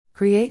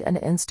Create an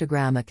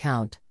Instagram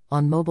account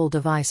on mobile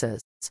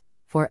devices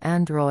for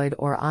Android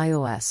or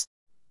iOS.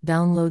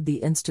 Download the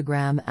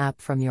Instagram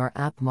app from your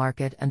app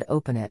market and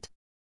open it.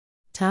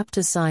 Tap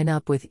to sign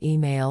up with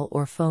email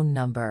or phone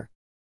number.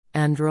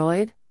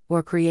 Android,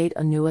 or create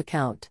a new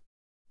account.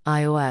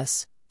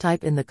 iOS,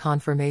 type in the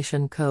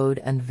confirmation code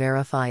and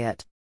verify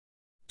it.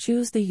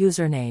 Choose the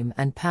username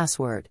and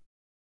password.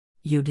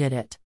 You did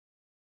it.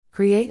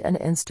 Create an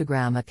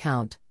Instagram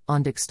account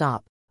on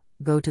desktop.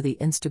 Go to the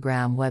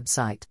Instagram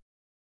website.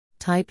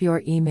 Type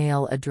your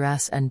email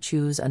address and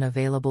choose an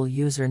available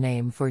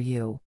username for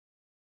you.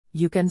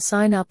 You can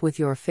sign up with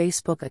your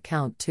Facebook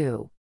account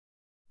too.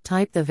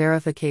 Type the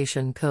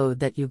verification code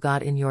that you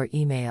got in your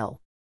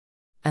email.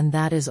 And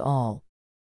that is all.